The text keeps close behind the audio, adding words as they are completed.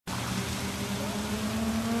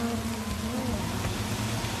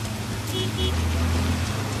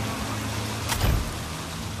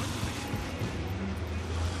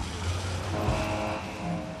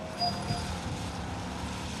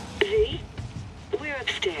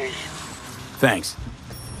upstairs. Thanks.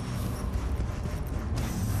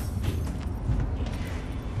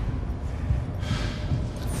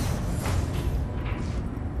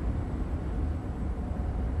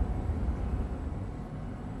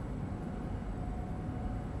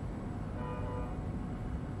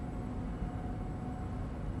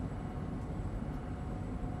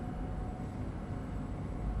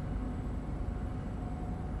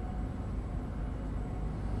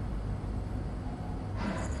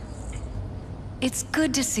 It's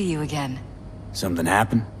good to see you again. Something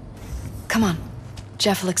happened? Come on.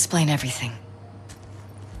 Jeff will explain everything.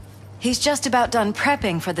 He's just about done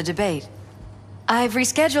prepping for the debate. I've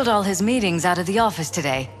rescheduled all his meetings out of the office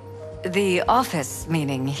today. The office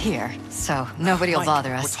meaning here, so nobody will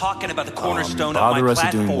bother us. We're talking about the cornerstone of bother my us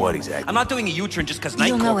platform. doing what exactly? I'm not doing a U-turn just because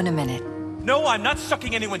You'll know in a minute. No, I'm not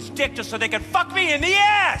sucking anyone's dick just so they can fuck me in the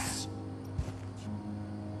ass!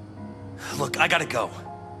 Look, I gotta go.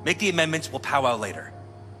 Make the amendments, we'll powwow later.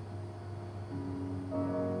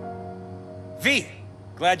 V,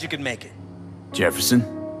 glad you could make it. Jefferson?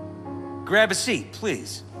 Grab a seat,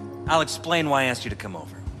 please. I'll explain why I asked you to come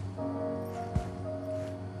over.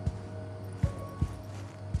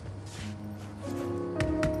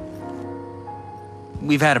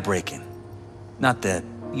 We've had a break-in. Not the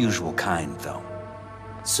usual kind, though.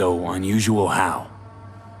 So unusual how?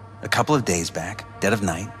 A couple of days back, dead of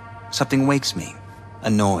night, something wakes me. A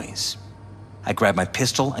noise. I grab my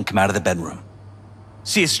pistol and come out of the bedroom.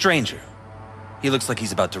 See a stranger. He looks like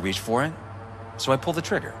he's about to reach for it, so I pull the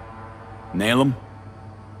trigger. Nail him?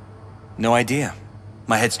 No idea.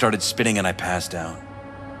 My head started spinning and I passed out.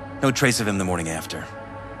 No trace of him the morning after.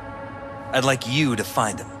 I'd like you to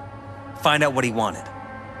find him. Find out what he wanted.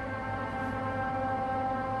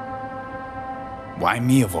 Why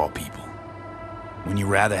me of all people? Wouldn't you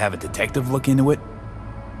rather have a detective look into it?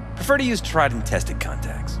 Prefer to use tried and tested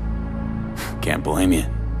contacts. Can't blame you.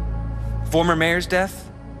 Former mayor's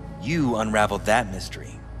death? You unraveled that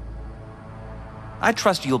mystery. I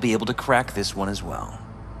trust you'll be able to crack this one as well.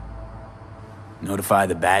 Notify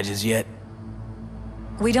the badges yet?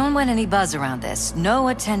 We don't want any buzz around this. No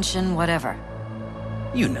attention, whatever.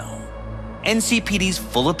 You know. NCPD's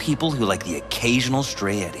full of people who like the occasional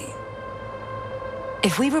stray eddy.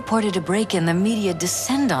 If we reported a break-in, the media'd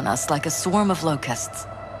descend on us like a swarm of locusts.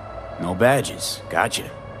 No badges. Gotcha.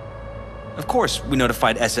 Of course, we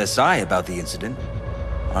notified SSI about the incident.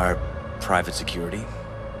 Our private security.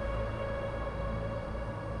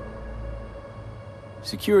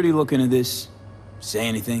 Security look into this? Say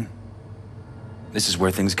anything? This is where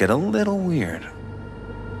things get a little weird.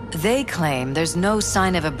 They claim there's no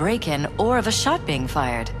sign of a break-in or of a shot being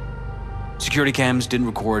fired. Security cams didn't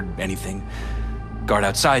record anything. Guard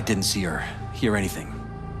outside didn't see or hear anything.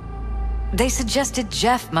 They suggested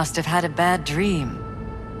Jeff must have had a bad dream.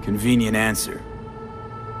 Convenient answer.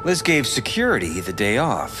 Liz gave security the day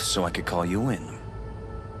off so I could call you in.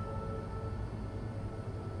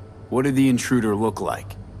 What did the intruder look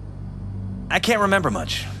like? I can't remember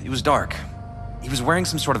much. It was dark. He was wearing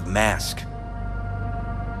some sort of mask.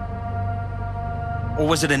 Or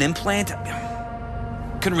was it an implant?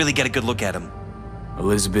 Couldn't really get a good look at him.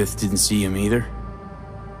 Elizabeth didn't see him either?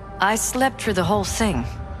 I slept through the whole thing.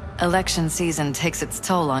 Election season takes its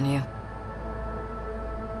toll on you.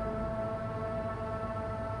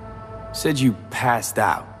 Said you passed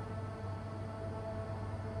out.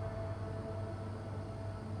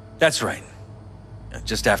 That's right.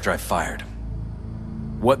 Just after I fired.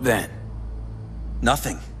 What then?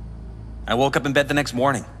 Nothing. I woke up in bed the next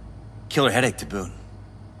morning. Killer headache to boot.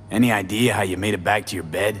 Any idea how you made it back to your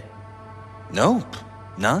bed? Nope.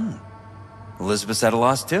 None. Elizabeth's at a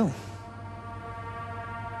loss too.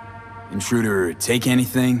 Intruder take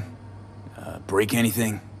anything? Break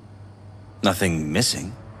anything? Nothing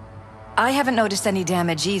missing. I haven't noticed any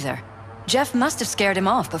damage either. Jeff must have scared him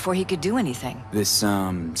off before he could do anything. This,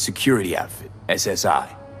 security outfit,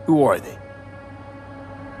 SSI. Who are they?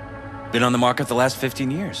 Been on the market the last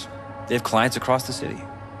 15 years. They have clients across the city.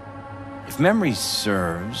 If memory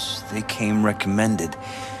serves, they came recommended.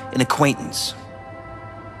 An acquaintance.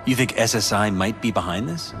 You think SSI might be behind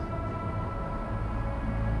this?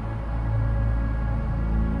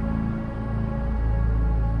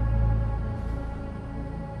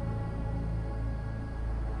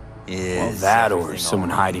 Well, that or someone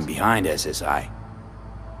hiding behind SSI.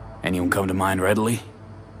 Anyone come to mind readily?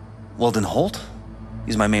 Weldon Holt?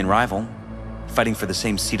 He's my main rival, fighting for the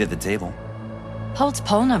same seat at the table. Holt's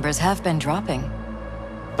poll numbers have been dropping.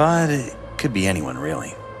 But it could be anyone,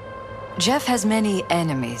 really. Jeff has many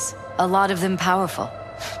enemies, a lot of them powerful.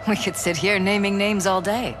 We could sit here naming names all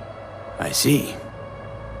day. I see.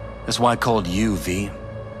 That's why I called you, V.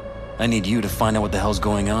 I need you to find out what the hell's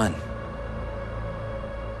going on.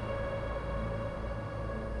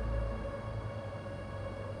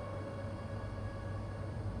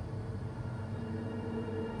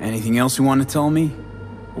 Anything else you want to tell me?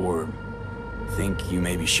 Or think you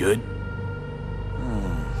maybe should?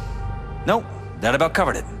 Nope, that about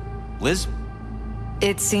covered it. Liz?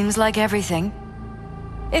 It seems like everything.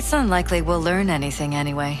 It's unlikely we'll learn anything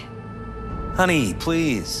anyway. Honey,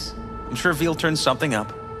 please. I'm sure Veal turns something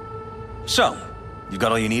up. So, you've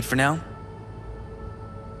got all you need for now?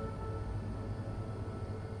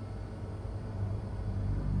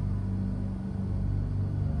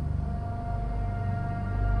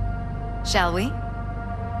 Shall we?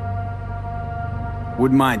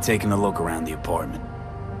 Wouldn't mind taking a look around the apartment.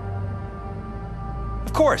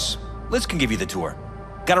 Of course. Liz can give you the tour.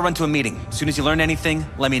 Gotta run to a meeting. As soon as you learn anything,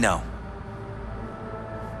 let me know.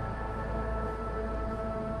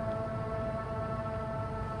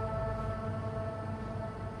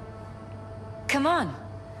 Come on.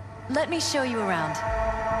 Let me show you around.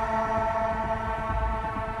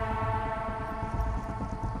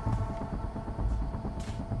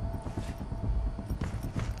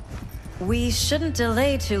 We shouldn't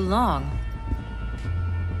delay too long.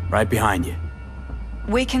 Right behind you.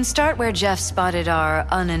 We can start where Jeff spotted our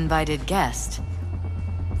uninvited guest.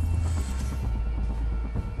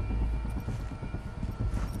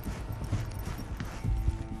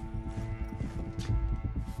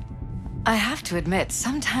 I have to admit,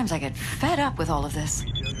 sometimes I get fed up with all of this.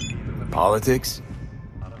 Politics?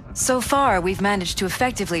 So far, we've managed to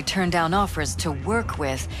effectively turn down offers to work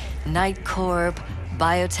with Night Corp,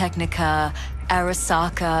 Biotechnica,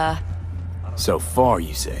 Arasaka. So far,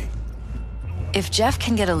 you say? If Jeff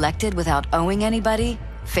can get elected without owing anybody,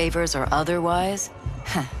 favors or otherwise,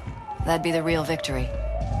 that'd be the real victory.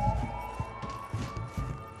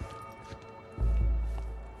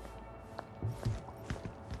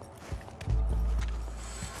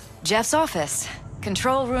 Jeff's office.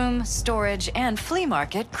 Control room, storage, and flea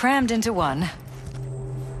market crammed into one.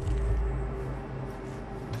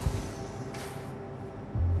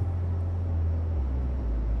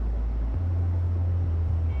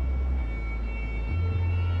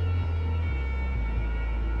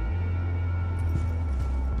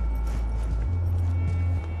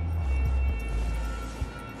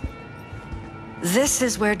 This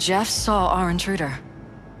is where Jeff saw our intruder.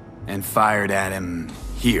 And fired at him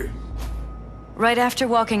here. Right after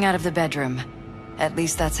walking out of the bedroom. At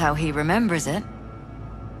least that's how he remembers it.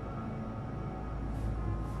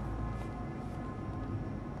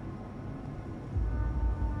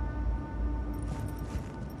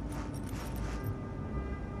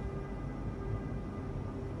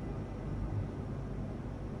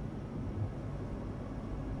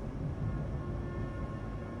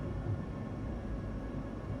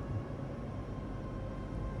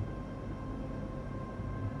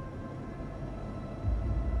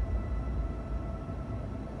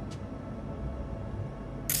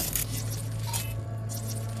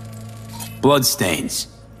 Bloodstains.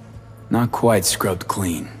 Not quite scrubbed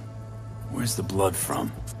clean. Where's the blood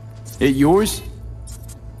from? It yours?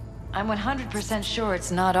 I'm 100% sure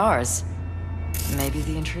it's not ours. Maybe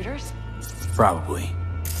the intruder's? Probably.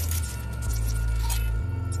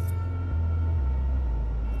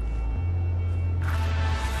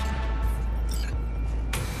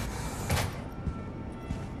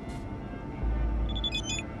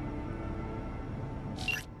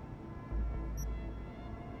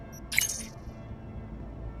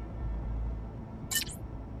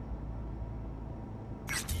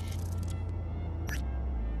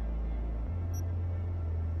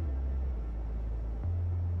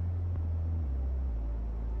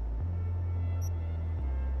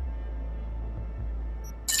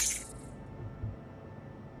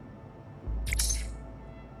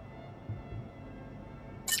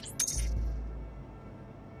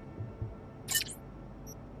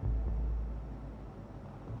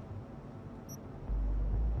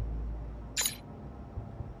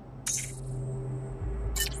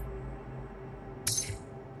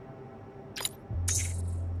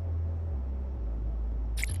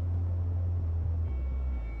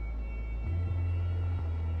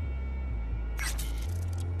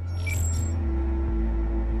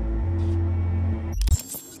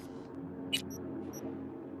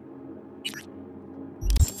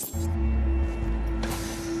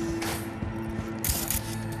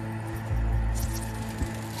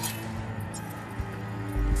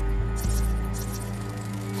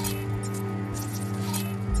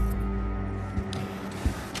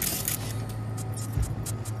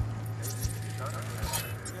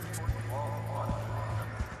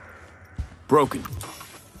 Broken.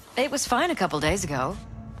 It was fine a couple days ago.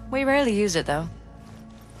 We rarely use it, though.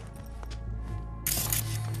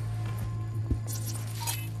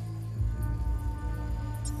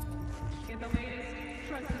 Get the latest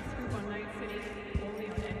trusted scoop on Night City, only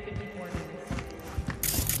on N54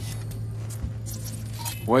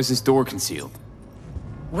 News. Why is this door concealed?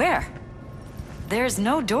 Where? There's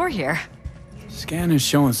no door here. Scanner's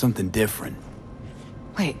showing something different.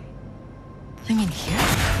 Wait. You mean here?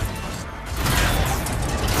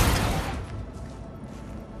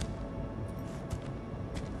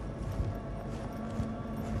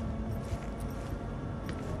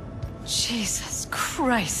 Jesus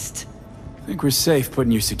Christ. I think we're safe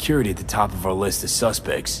putting your security at the top of our list of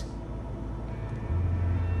suspects.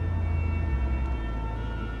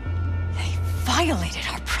 They violated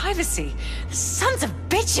our privacy. Sons of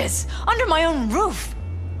bitches! Under my own roof!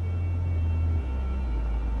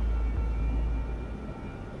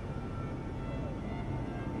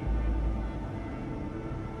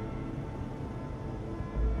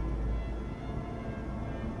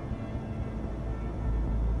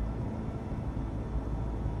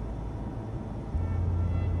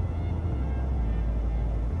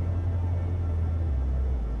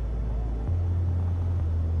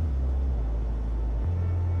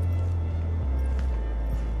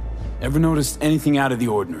 Ever noticed anything out of the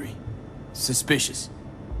ordinary? Suspicious?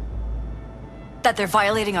 That they're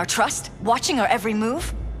violating our trust? Watching our every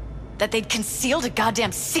move? That they'd concealed a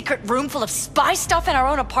goddamn secret room full of spy stuff in our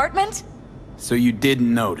own apartment? So you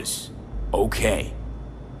didn't notice. Okay.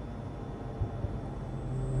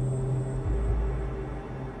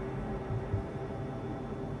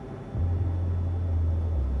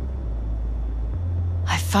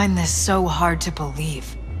 I find this so hard to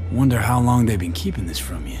believe. Wonder how long they've been keeping this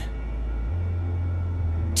from you.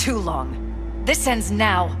 Too long. This ends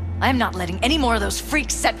now. I'm not letting any more of those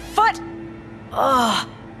freaks set foot! Ugh.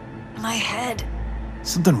 My head.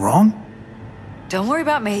 Something wrong? Don't worry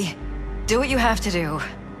about me. Do what you have to do.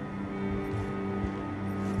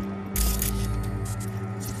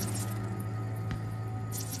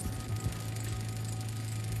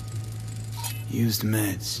 Used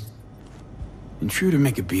meds. Intruder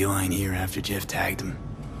make a beeline here after Jeff tagged him.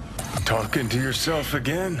 Talking to yourself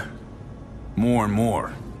again? More and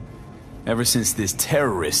more. Ever since this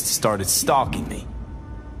terrorist started stalking me.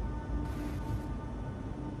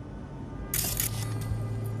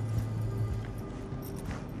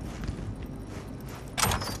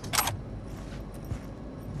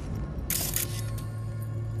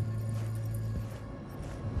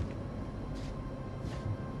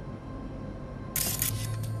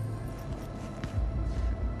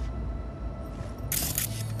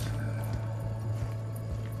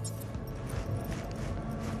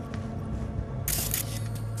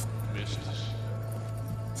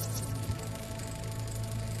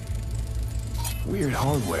 Weird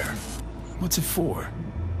hardware. What's it for?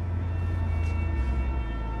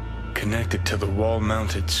 Connected to the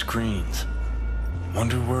wall-mounted screens.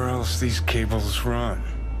 Wonder where else these cables run.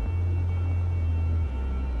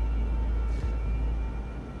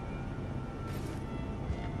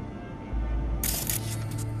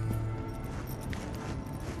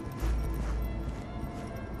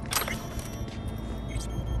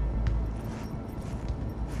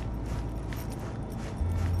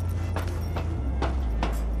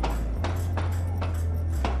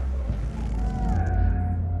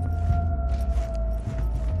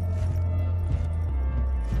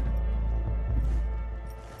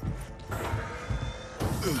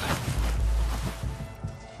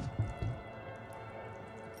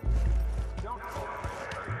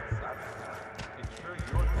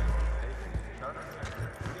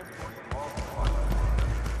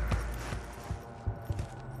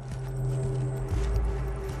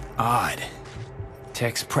 Odd.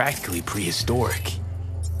 Tech's practically prehistoric.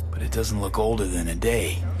 But it doesn't look older than a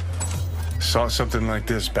day. Saw something like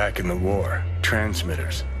this back in the war.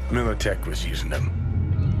 Transmitters. Militech was using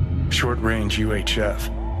them. Short-range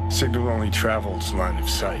UHF. Signal only travels line of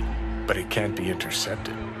sight, but it can't be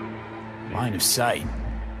intercepted. Line of sight.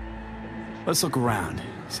 Let's look around.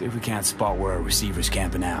 See if we can't spot where our receiver's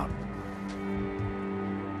camping out.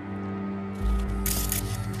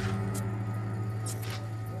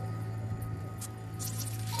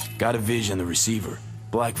 Got a vision on the receiver.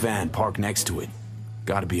 Black van parked next to it.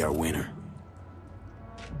 Gotta be our winner.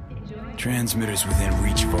 Transmitters within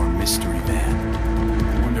reach of our mystery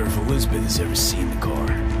van. Wonder if Elizabeth has ever seen the car.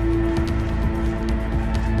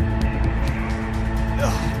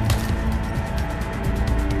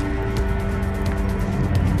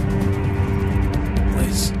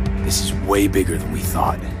 Liz, this is way bigger than we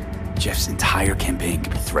thought. Jeff's entire campaign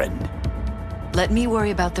could be threatened. Let me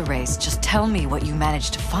worry about the race. Just tell me what you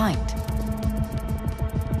managed to find.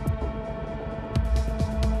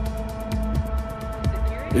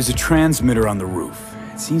 There's a transmitter on the roof.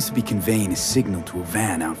 It seems to be conveying a signal to a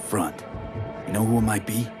van out front. You know who it might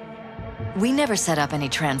be? We never set up any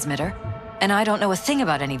transmitter. And I don't know a thing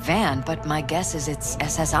about any van, but my guess is it's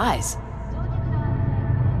SSI's.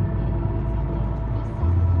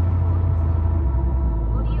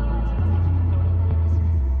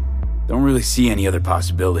 Don't really see any other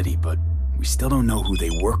possibility, but we still don't know who they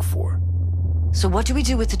work for. So what do we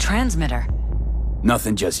do with the transmitter?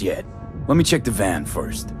 Nothing just yet. Let me check the van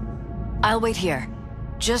first. I'll wait here.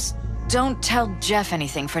 Just don't tell Jeff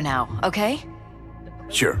anything for now, okay?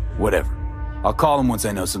 Sure, whatever. I'll call him once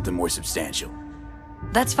I know something more substantial.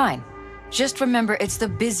 That's fine. Just remember it's the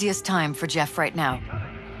busiest time for Jeff right now.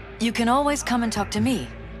 You can always come and talk to me.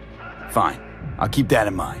 Fine. I'll keep that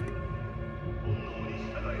in mind.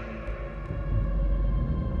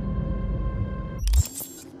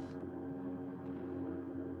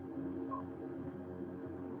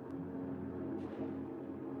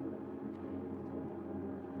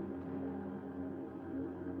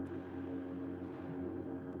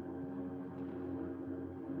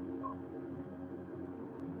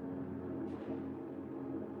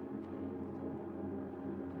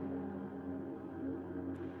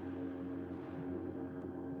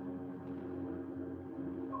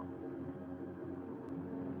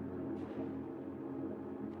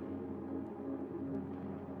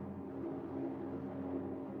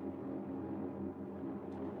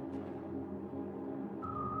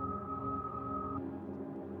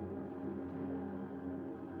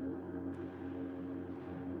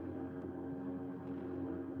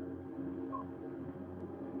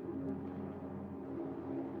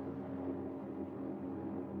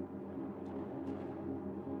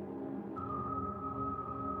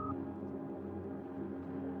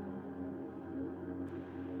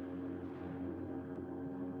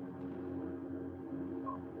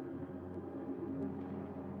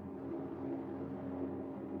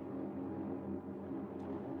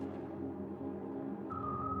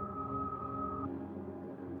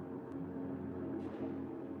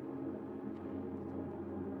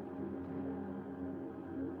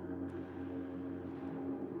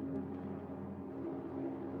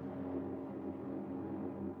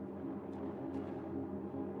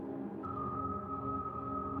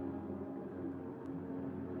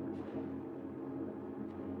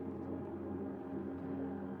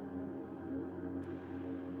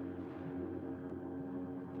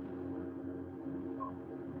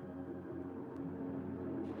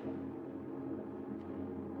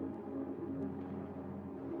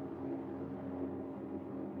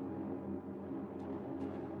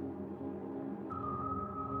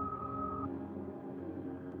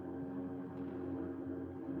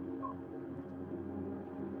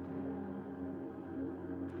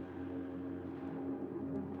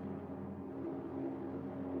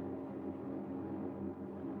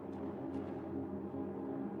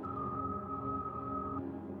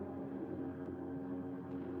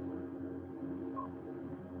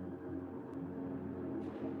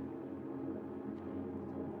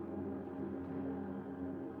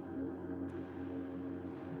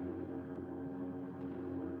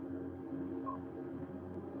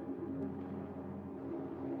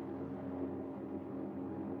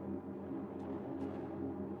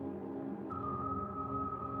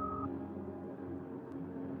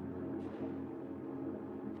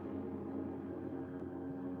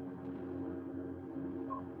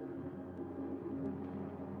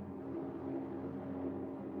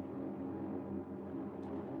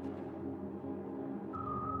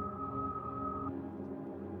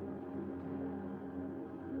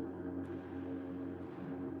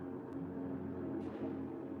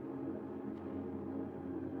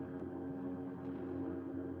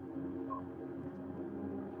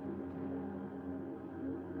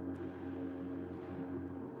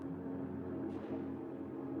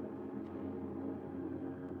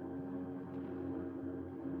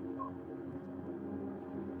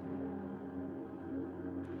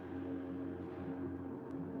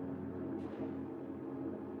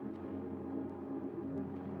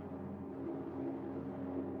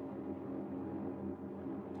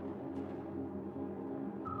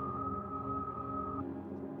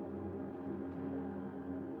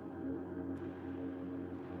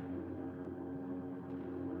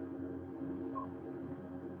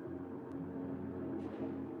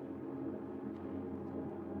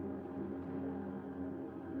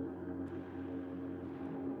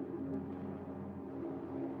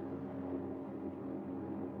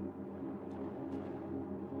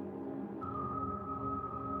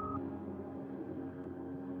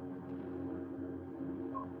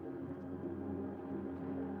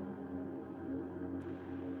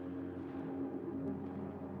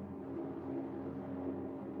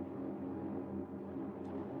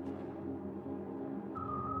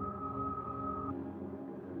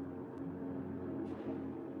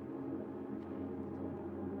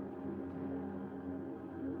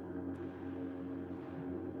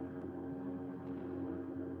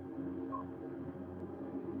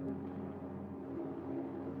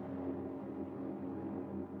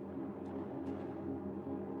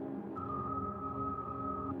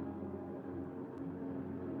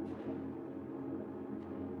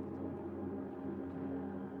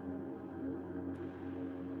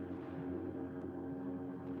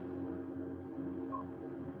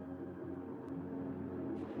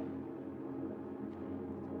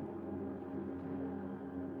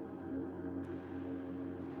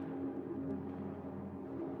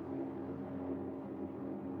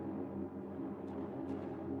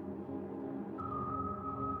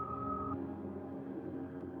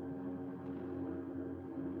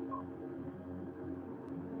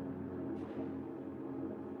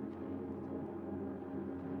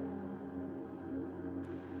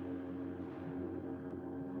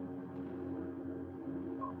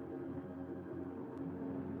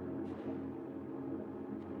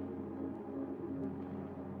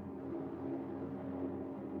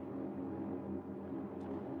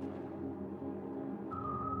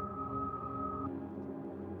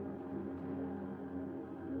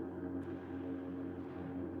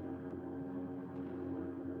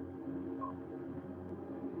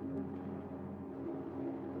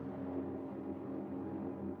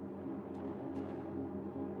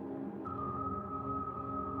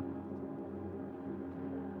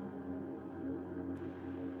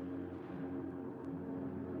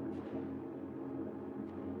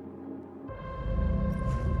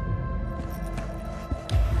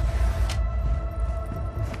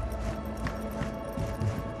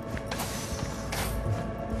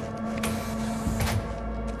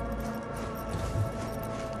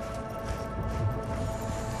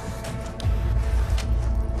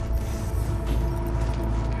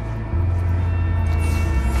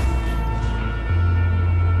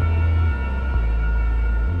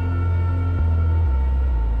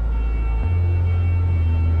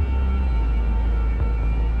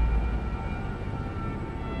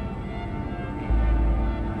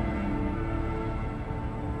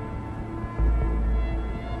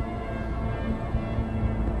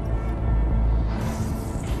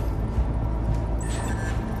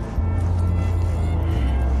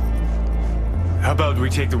 How about we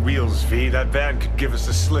take the wheels, V? That van could give us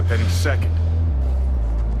a slip any second.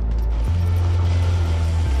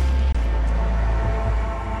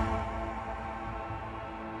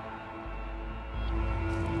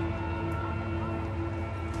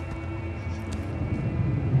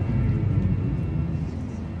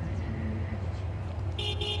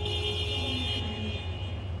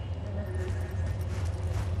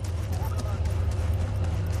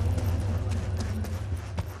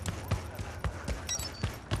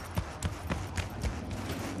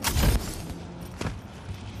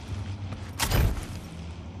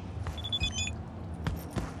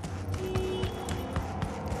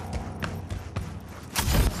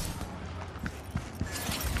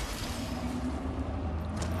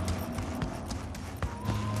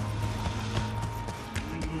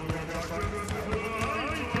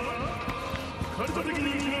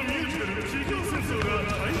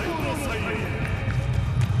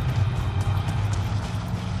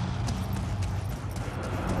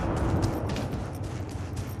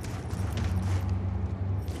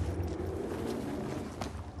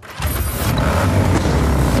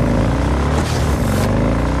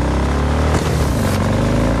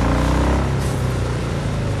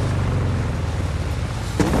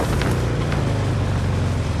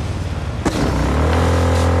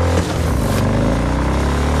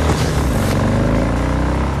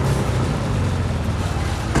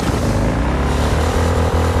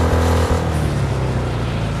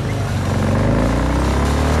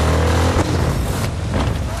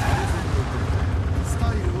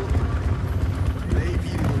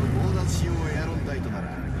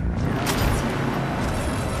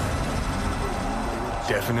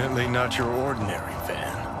 Definitely not your ordinary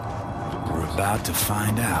van. We're about to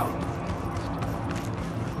find out.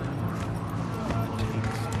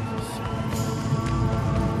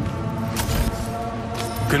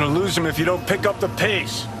 Gonna lose him if you don't pick up the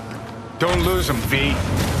pace. Don't lose him, V.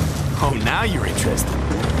 Oh, now you're interested.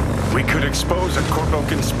 We could expose a Corpo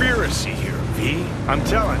conspiracy here, V. I'm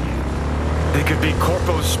telling you. They could be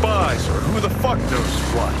Corpo spies, or who the fuck knows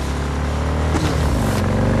what.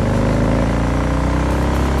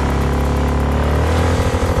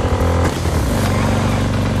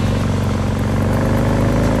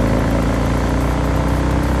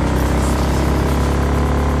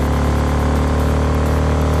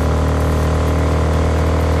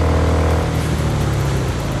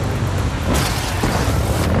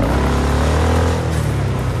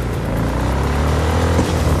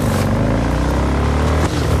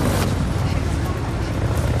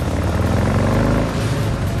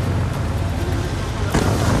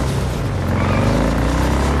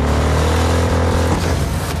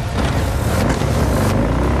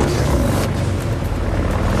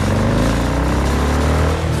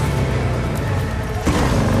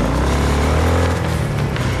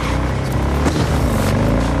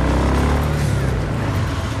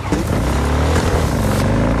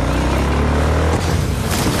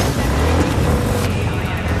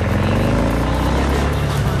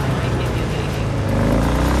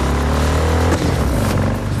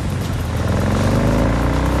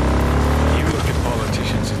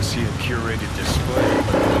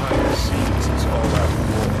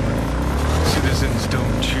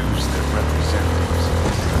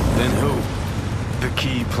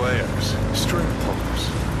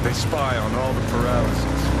 They spy on all the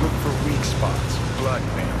paralyses, look for weak spots,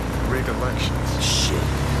 blackmail, rig elections. Shit.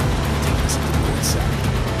 Take us to the good side.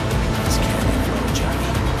 This can't be your Johnny.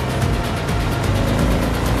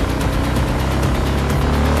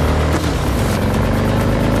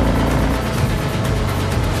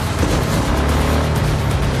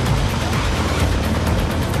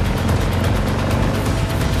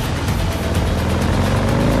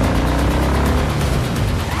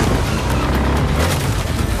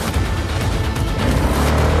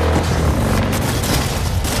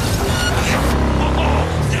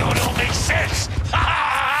 Makes sense.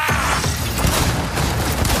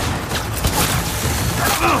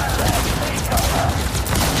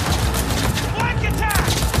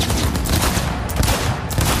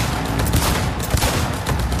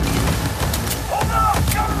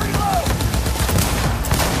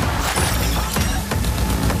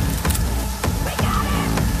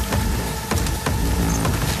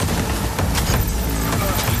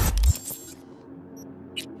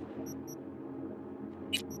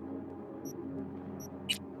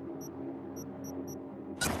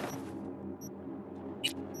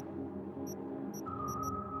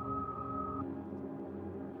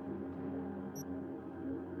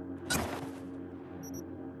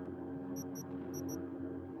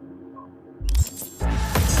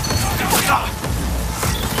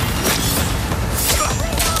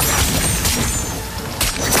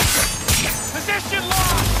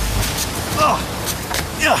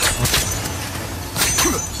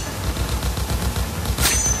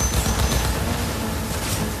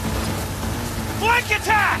 Sneak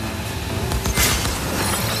attack!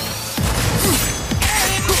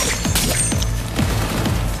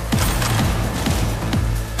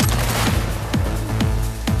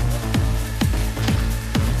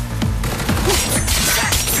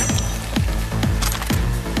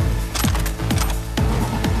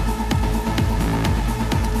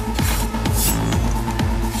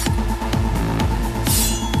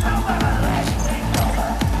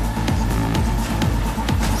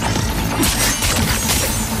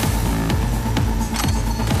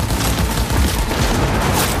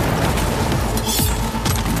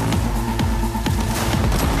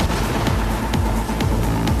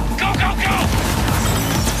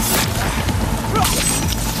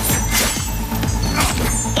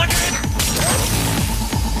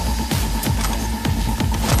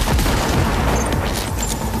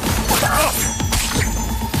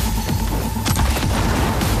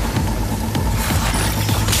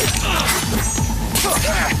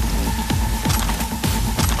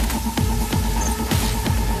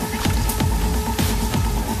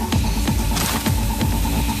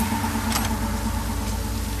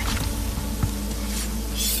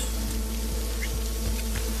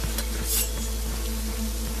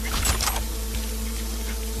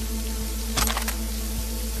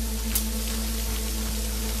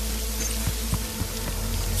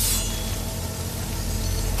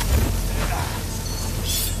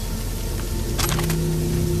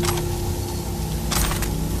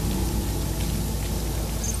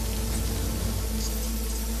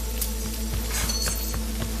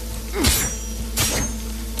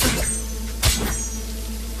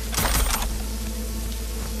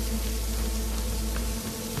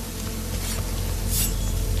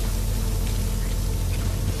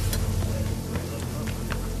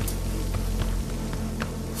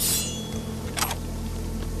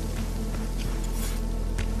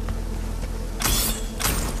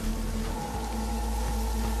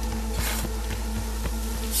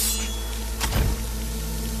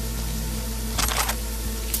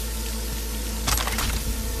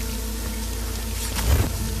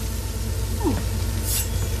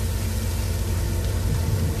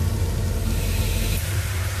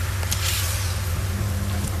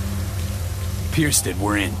 Piersted,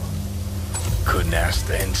 we're in. Couldn't ask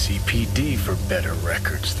the NCPD for better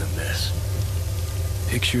records than this.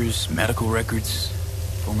 Pictures, medical records,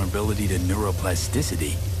 vulnerability to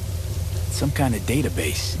neuroplasticity. Some kind of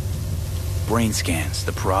database. Brain scans,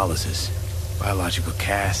 the paralysis, biological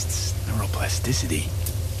casts, neuroplasticity.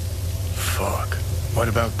 Fuck. What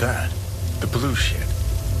about that? The blue shit.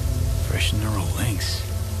 Fresh neural links.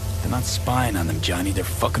 They're not spying on them, Johnny. They're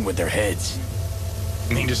fucking with their heads.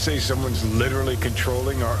 Mean to say someone's literally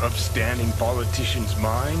controlling our upstanding politicians'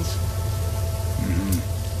 minds?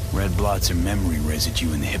 Mm-hmm. Red blots are memory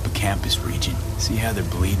residue in the hippocampus region. See how they're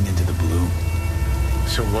bleeding into the blue?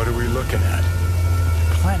 So what are we looking at?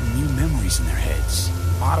 Planting new memories in their heads.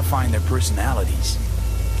 Modifying their personalities.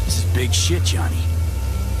 This is big shit, Johnny.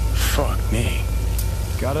 Fuck me.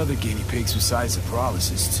 Got other guinea pigs besides the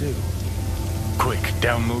paralysis, too. Quick,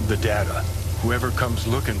 download the data. Whoever comes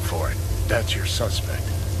looking for it, that's your suspect.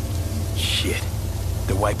 Shit.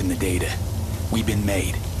 They're wiping the data. We've been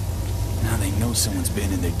made. Now they know someone's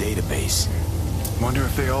been in their database. Wonder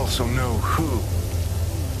if they also know who.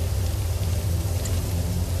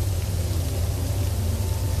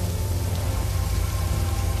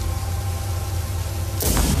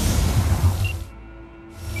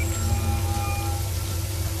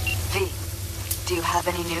 V, do you have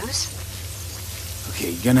any news?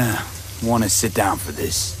 Okay, you're gonna want to sit down for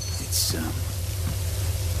this.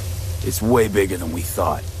 It's way bigger than we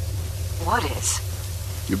thought. What is?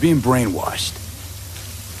 You're being brainwashed.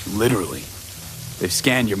 Literally. They've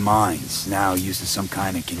scanned your minds, now using some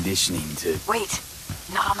kind of conditioning to... Wait,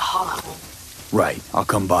 not on the holo. Right, I'll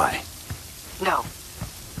come by. No.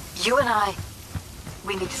 You and I,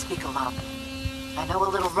 we need to speak alone. I know a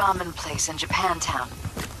little ramen place in Japantown.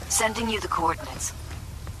 Sending you the coordinates.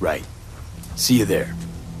 Right. See you there.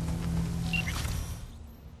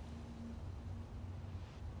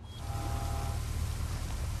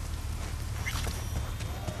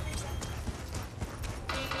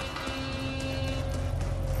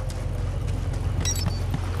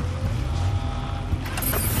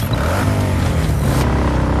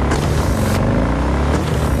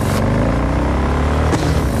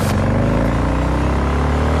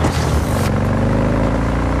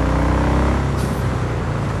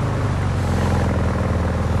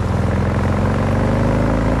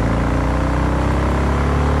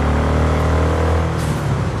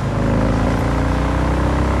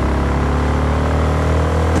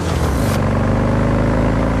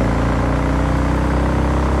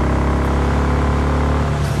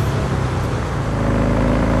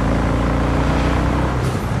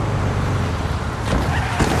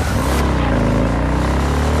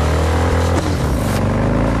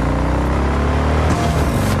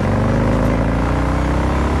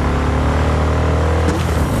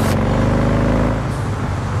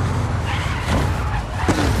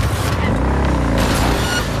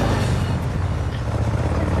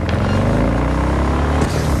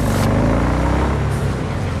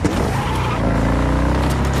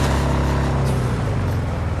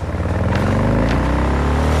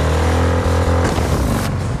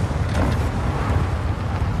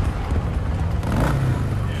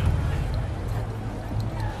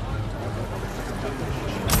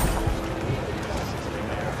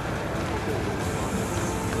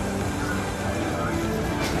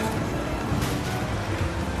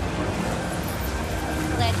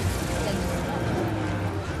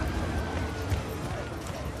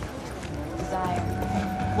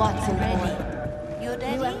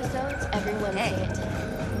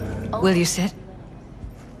 Will you sit?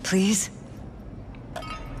 Please?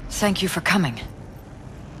 Thank you for coming.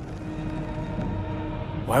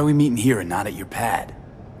 Why are we meeting here and not at your pad?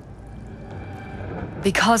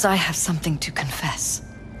 Because I have something to confess.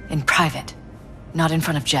 In private. Not in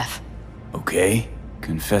front of Jeff. Okay,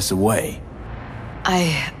 confess away.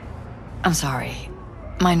 I'm sorry.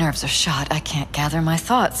 My nerves are shot. I can't gather my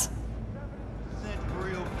thoughts.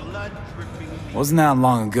 Wasn't that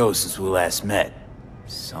long ago since we last met?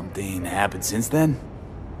 Something happened since then?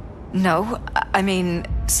 No, I mean,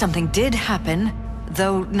 something did happen,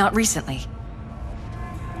 though not recently.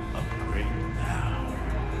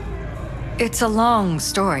 It's a long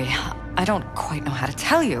story. I don't quite know how to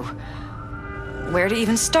tell you. Where to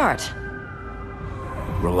even start?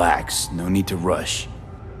 Relax, no need to rush.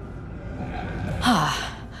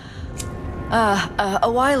 A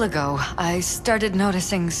while ago, I started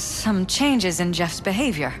noticing some changes in Jeff's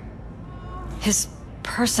behavior. His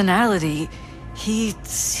personality, he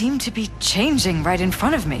seemed to be changing right in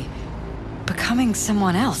front of me. Becoming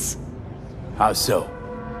someone else. How so?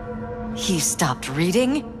 He stopped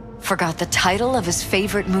reading, forgot the title of his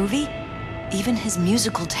favorite movie. Even his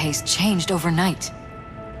musical taste changed overnight.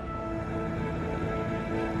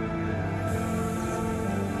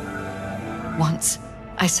 Once,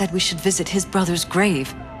 I said we should visit his brother's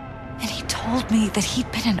grave, and he told me that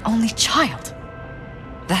he'd been an only child.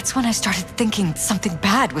 That's when I started thinking something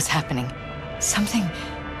bad was happening. Something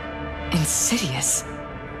insidious.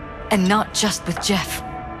 And not just with Jeff.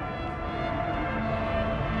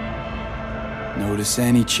 Notice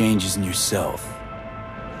any changes in yourself?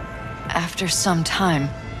 After some time,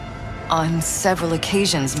 on several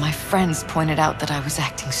occasions, my friends pointed out that I was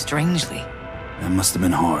acting strangely. That must have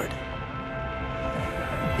been hard.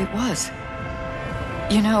 It was.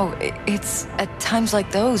 You know, it's at times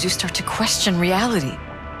like those you start to question reality.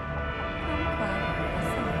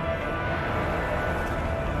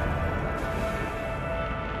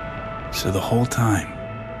 So the whole time,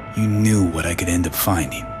 you knew what I could end up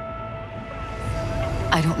finding.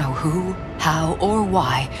 I don't know who, how, or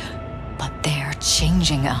why, but they're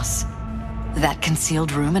changing us. That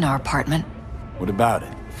concealed room in our apartment, What about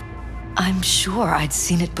it? I'm sure I'd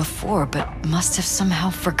seen it before, but must have somehow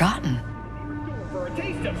forgotten. For a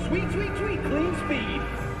taste of sweet, sweet, sweet clean speed.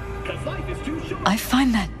 'Cause life is too short. I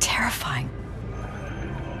find that terrifying.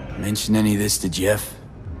 Mention any of this to Jeff?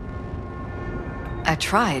 I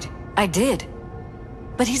tried. I did.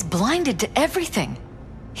 But he's blinded to everything.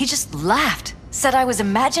 He just laughed, said I was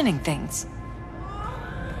imagining things.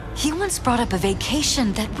 He once brought up a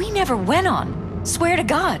vacation that we never went on. Swear to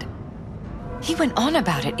God. He went on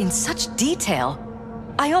about it in such detail,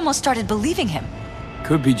 I almost started believing him.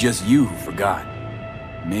 Could be just you who forgot.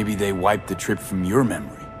 Maybe they wiped the trip from your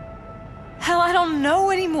memory. Hell, I don't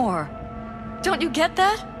know anymore. Don't you get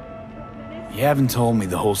that? You haven't told me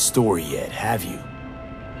the whole story yet, have you?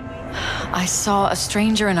 I saw a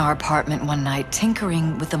stranger in our apartment one night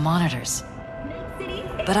tinkering with the monitors.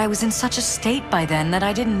 But I was in such a state by then that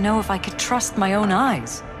I didn't know if I could trust my own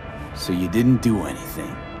eyes. So you didn't do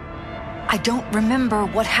anything? I don't remember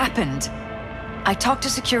what happened. I talked to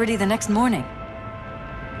security the next morning.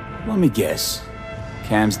 Let me guess.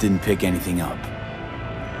 Cams didn't pick anything up.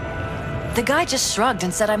 The guy just shrugged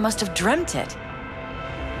and said I must have dreamt it.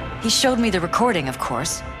 He showed me the recording, of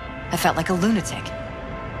course. I felt like a lunatic.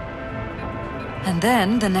 And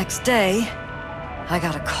then, the next day, I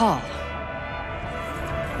got a call.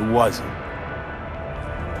 Who was it?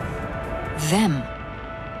 Them.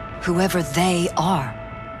 Whoever they are.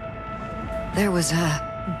 There was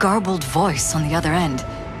a garbled voice on the other end.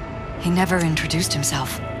 He never introduced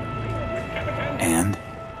himself. And?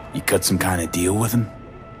 You cut some kind of deal with him?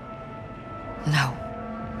 No.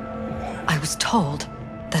 I was told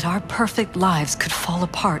that our perfect lives could fall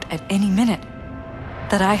apart at any minute.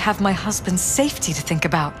 That I have my husband's safety to think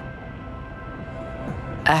about.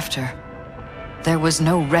 After, there was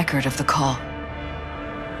no record of the call.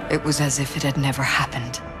 It was as if it had never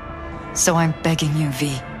happened. So I'm begging you,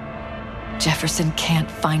 V. Jefferson can't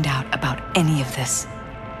find out about any of this.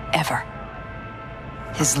 Ever.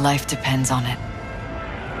 His life depends on it.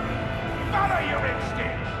 Follow your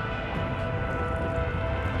instinct.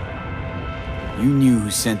 You knew who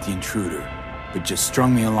sent the intruder, but just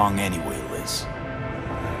strung me along anyway, Liz.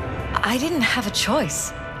 I didn't have a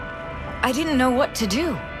choice. I didn't know what to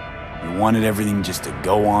do. You wanted everything just to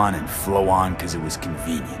go on and flow on because it was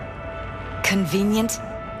convenient. Convenient?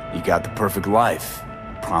 You got the perfect life.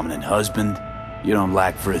 Prominent husband. You don't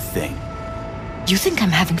lack for a thing. You think I'm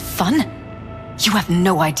having fun? You have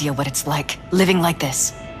no idea what it's like, living like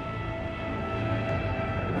this.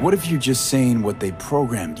 What if you're just saying what they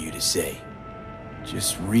programmed you to say?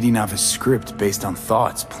 Just reading off a script based on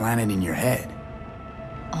thoughts planted in your head.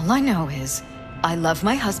 All I know is, I love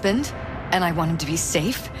my husband, and I want him to be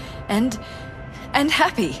safe, and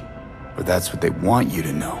happy. But that's what they want you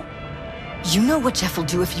to know. You know what Jeff will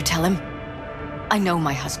do if you tell him? I know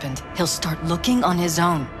my husband. He'll start looking on his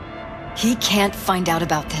own. He can't find out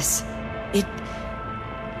about this. It'd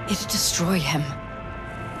destroy him.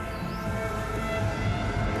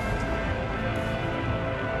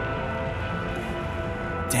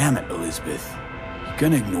 Damn it, Elizabeth. You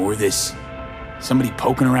gonna ignore this? Somebody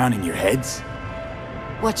poking around in your heads?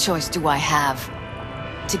 What choice do I have?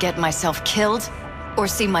 To get myself killed? Or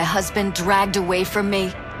see my husband dragged away from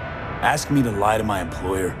me? Ask me to lie to my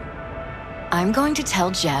employer? I'm going to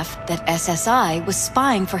tell Jeff that SSI was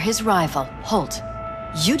spying for his rival, Holt.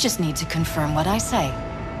 You just need to confirm what I say.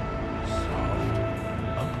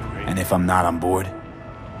 And if I'm not on board?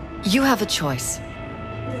 You have a choice.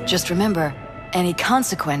 Just remember, any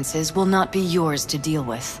consequences will not be yours to deal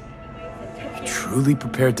with. Truly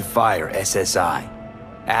prepared to fire SSI.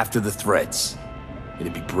 After the threats.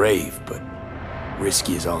 It'd be brave, but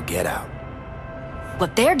risky as all get out.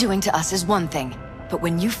 What they're doing to us is one thing, but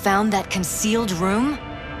when you found that concealed room,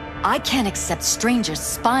 I can't accept strangers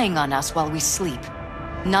spying on us while we sleep.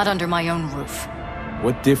 Not under my own roof.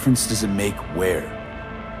 What difference does it make where?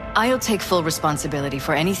 I'll take full responsibility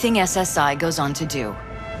for anything SSI goes on to do.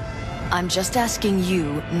 I'm just asking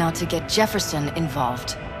you not to get Jefferson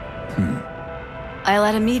involved. I'll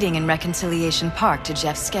add a meeting in Reconciliation Park to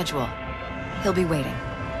Jeff's schedule. He'll be waiting.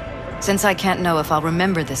 Since I can't know if I'll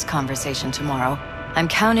remember this conversation tomorrow, I'm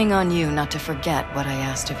counting on you not to forget what I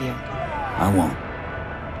asked of you. I won't.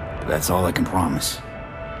 But that's all I can promise.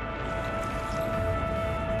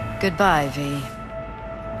 Goodbye, V.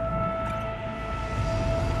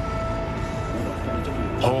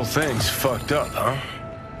 Whole thing's fucked up, huh?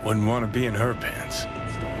 Wouldn't want to be in her pants.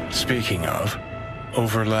 Speaking of,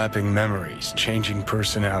 overlapping memories, changing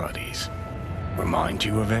personalities. Remind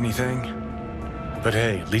you of anything? But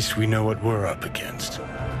hey, at least we know what we're up against.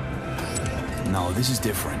 No, this is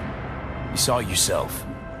different. You saw it yourself.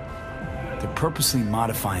 They're purposely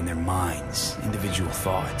modifying their minds, individual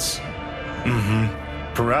thoughts.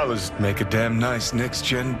 Peralez make a damn nice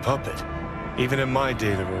next-gen puppet. Even in my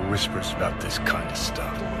day, there were whispers about this kind of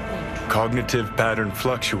stuff. Cognitive pattern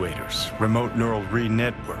fluctuators, remote neural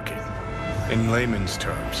re-networking. In layman's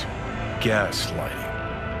terms, gaslighting.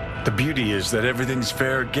 The beauty is that everything's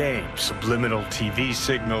fair game. Subliminal TV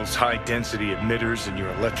signals, high-density emitters in your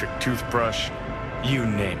electric toothbrush. You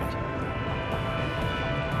name it.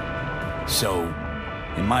 So,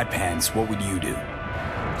 in my pants, what would you do?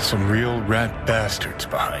 Some real rat bastards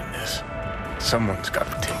behind this. Someone's got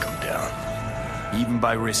to take them down. Even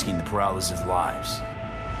by risking the Peralez's lives.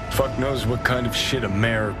 Fuck knows what kind of shit a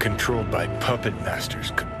mayor controlled by puppet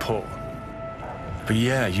masters could pull. But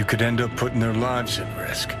yeah, you could end up putting their lives at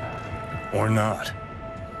risk. Or not.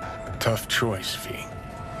 Tough choice, V.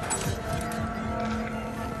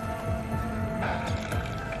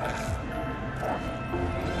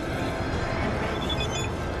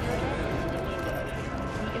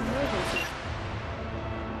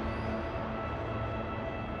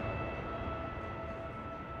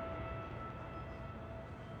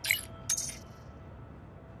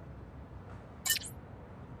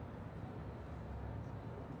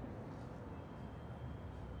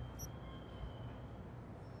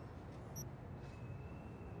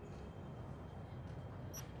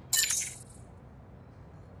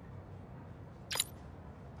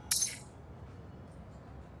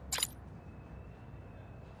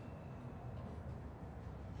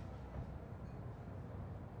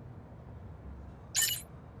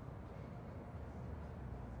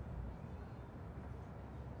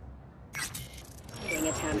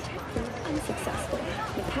 Attempt unsuccessful.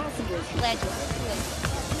 The passengers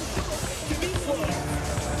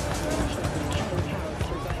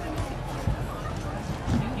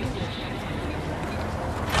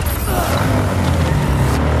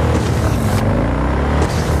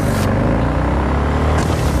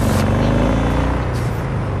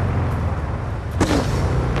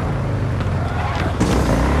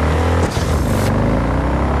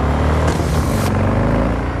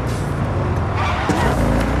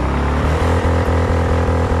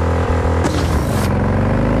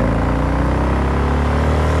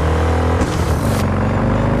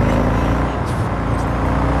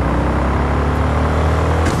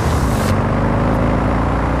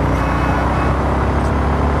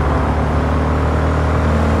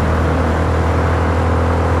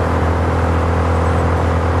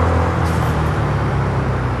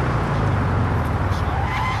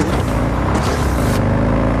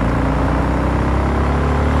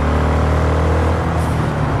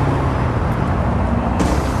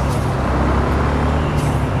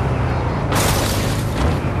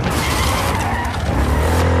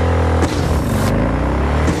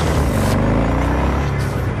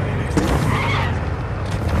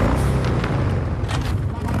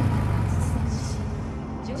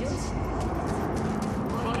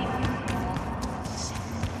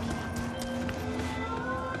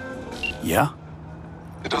Yeah?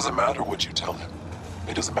 It doesn't matter what you tell him.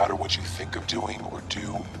 It doesn't matter what you think of doing or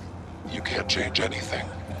do. You can't change anything.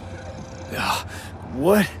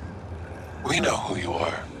 What? We know who you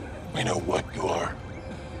are. We know what you are.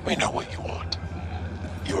 We know what you want.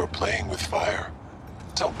 You are playing with fire.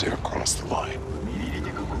 Don't dare cross the line.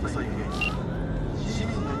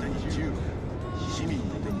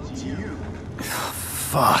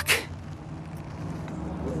 Fuck.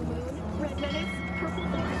 Red Menace, Purple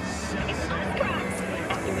Forest,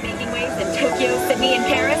 After making waves in Tokyo, Sydney, and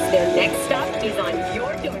Paris, their next stop is on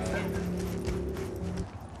your doorstep.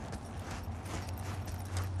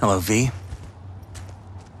 Hello, V?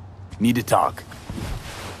 Need to talk.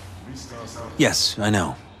 Yes, I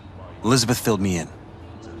know. Elizabeth filled me in.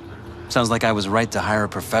 Sounds like I was right to hire a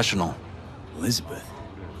professional. Elizabeth?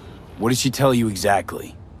 What did she tell you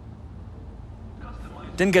exactly?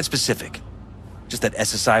 Didn't get specific. Just that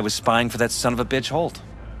SSI was spying for that son of a bitch Holt.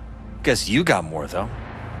 Guess you got more, though.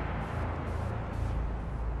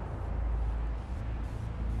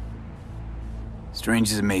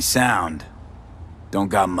 Strange as it may sound, don't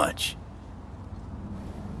got much.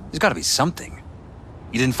 There's gotta be something.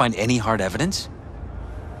 You didn't find any hard evidence?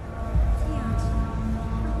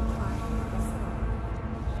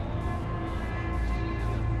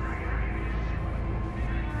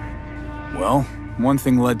 Well, one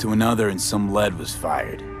thing led to another and some lead was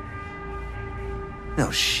fired.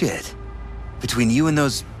 No shit. Between you and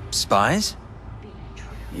those spies?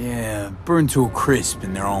 Yeah, burned to a crisp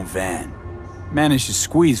in their own van. Managed to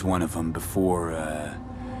squeeze one of them before,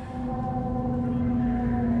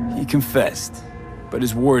 he confessed, but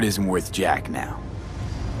his word isn't worth jack now.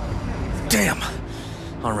 Damn.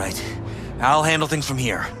 All right. I'll handle things from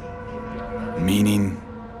here. Meaning?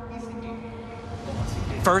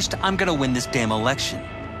 First, I'm gonna win this damn election.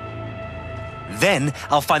 Then,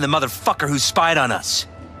 I'll find the motherfucker who spied on us.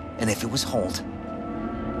 And if it was Holt,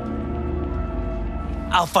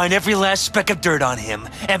 I'll find every last speck of dirt on him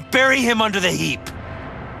and bury him under the heap.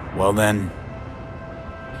 Well then,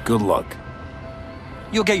 good luck.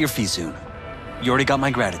 You'll get your fee soon. You already got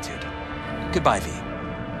my gratitude. Goodbye, V.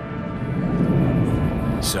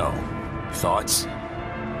 So, thoughts?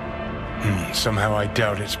 Somehow I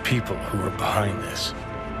doubt it's people who are behind this.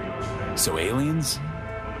 So aliens?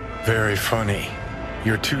 Very funny.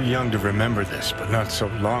 You're too young to remember this, but not so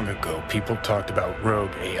long ago, people talked about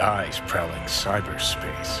rogue AIs prowling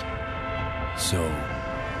cyberspace. So,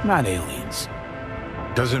 not aliens.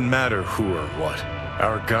 Doesn't matter who or what.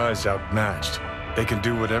 Our guy's outmatched. They can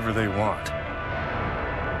do whatever they want.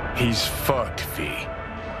 He's fucked, V.